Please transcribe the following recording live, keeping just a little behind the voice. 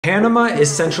Panama is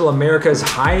Central America's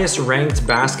highest ranked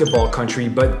basketball country,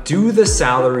 but do the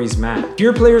salaries match?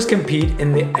 Here players compete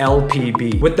in the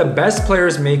LPB, with the best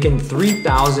players making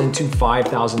 $3,000 to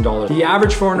 $5,000. The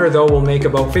average foreigner though will make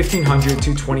about $1,500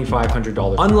 to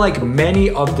 $2,500. Unlike many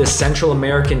of the Central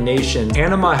American nations,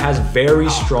 Panama has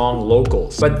very strong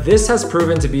locals, but this has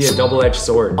proven to be a double-edged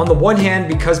sword. On the one hand,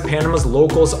 because Panama's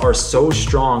locals are so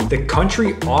strong, the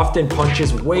country often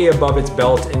punches way above its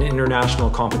belt in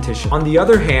international competition. On the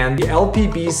other hand, the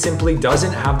LPB simply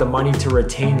doesn't have the money to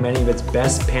retain many of its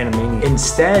best Panamanians.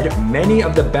 Instead, many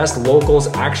of the best locals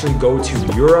actually go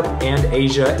to Europe and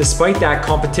Asia. Despite that,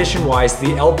 competition-wise, the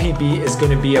LPB is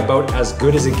going to be about as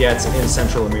good as it gets in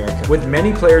Central America. With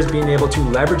many players being able to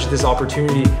leverage this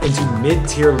opportunity into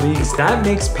mid-tier leagues, that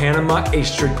makes Panama a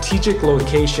strategic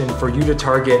location for you to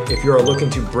target if you're looking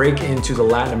to break into the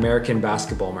Latin American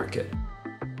basketball market.